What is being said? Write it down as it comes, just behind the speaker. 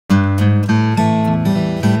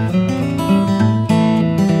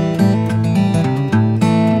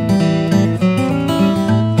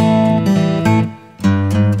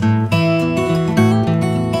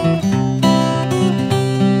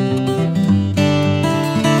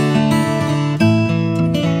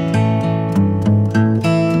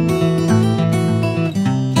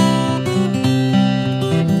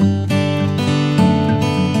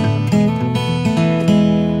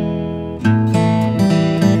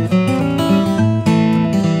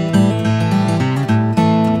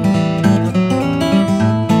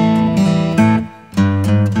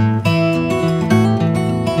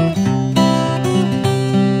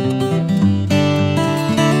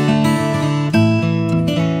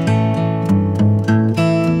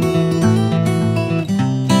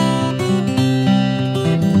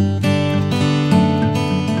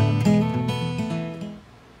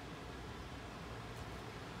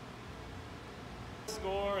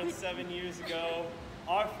7 years ago,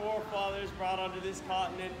 our forefathers brought onto this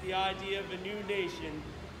continent the idea of a new nation,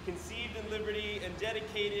 conceived in liberty and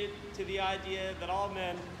dedicated to the idea that all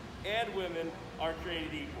men and women are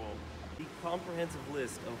created equal. The comprehensive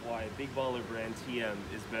list of why Big Baller Brand TM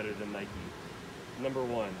is better than Nike. Number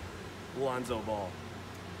 1, Lonzo Ball.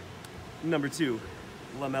 Number 2,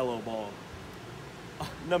 LaMelo Ball.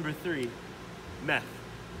 Number 3, meth.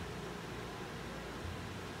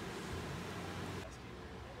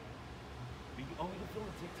 We can film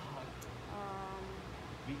a TikTok.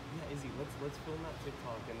 Yeah, Izzy, let's film that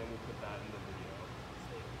TikTok and then we'll put that in the video.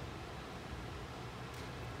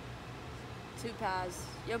 Two Paz.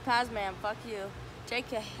 Yo, Paz man, fuck you.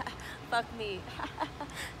 JK, fuck me.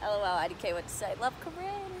 LOL, IDK, what to say? Love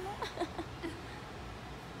Corinne.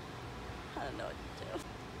 I don't know what to do.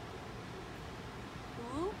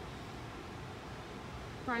 Who?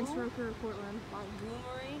 Brian Stroker of Portland.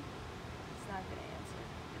 Montgomery? It's not gonna answer.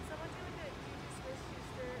 Can someone do like a Juju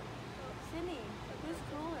Smith-Schuster? Sydney, who's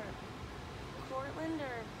cooler? Portland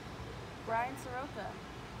or Brian Soroka?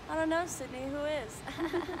 I don't know, Sydney, who is?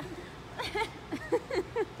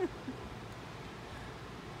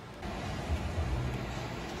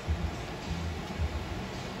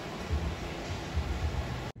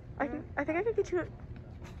 I think I could get you.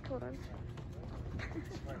 Hold on.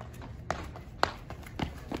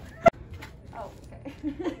 Oh,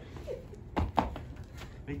 okay.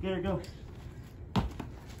 Right there, go.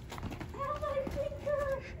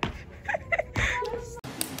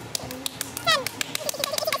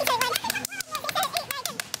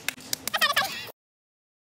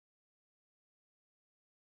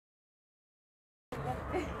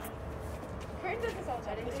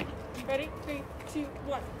 Ready? 3, 2,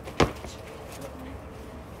 1.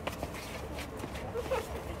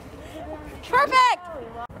 Perfect!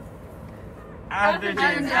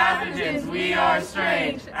 Athergens, Athergens, we are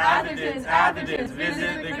strange. Athergens, Athergens,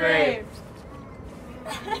 visit the grave.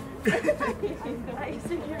 I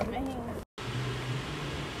said your name.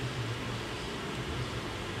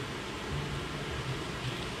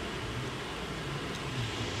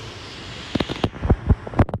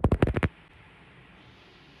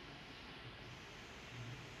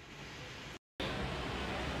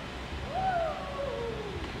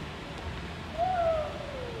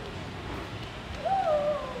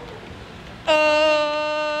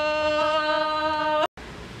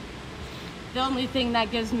 The only thing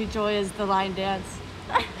that gives me joy is the line dance.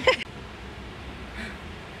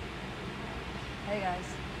 Hey guys.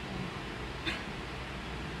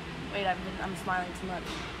 Wait, I'm smiling too much.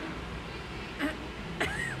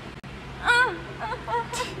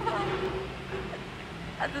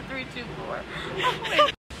 At the 3, 2, 4.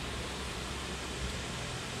 Wait.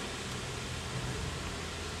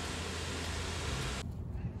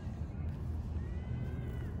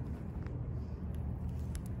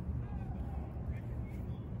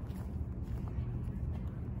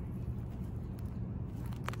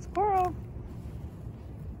 Squirrel.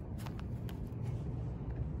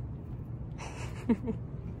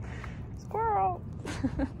 Squirrel.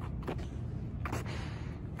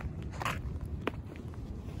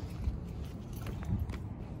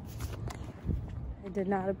 I did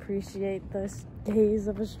not appreciate the gaze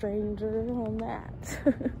of a stranger on that.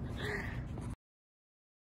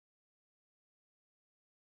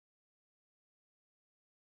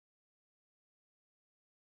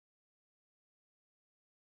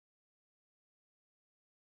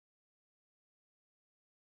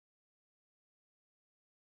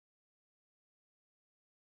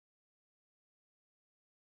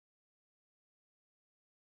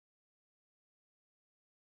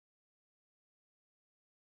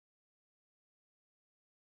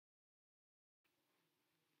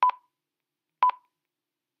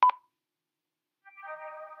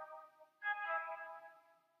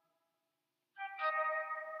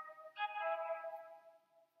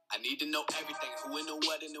 I need to know everything, who and the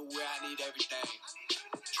what and the where, I need everything.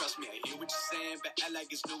 Trust me, I hear what you're saying, but act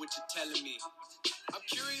like it's new what you're telling me. I'm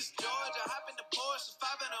curious, George, I hop in the Porsche,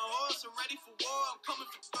 5 and a horse, I'm ready for war, I'm coming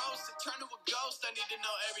for ghosts, to turn to a ghost, I need to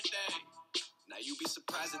know everything. Now you be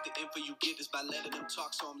surprised at the info you get is by letting them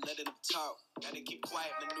talk, so I'm letting them talk. Gotta keep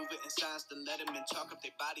quiet, maneuver in silence, then let them in talk up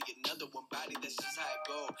their body, another one body, that's just how it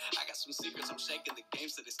go. I got some secrets, I'm shaking the game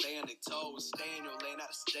so they stay on their toes. Stay in your lane, how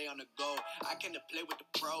to stay on the go. I came to play with the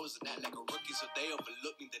pros and act like a rookie, so they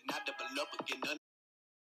overlook me, then I double up again.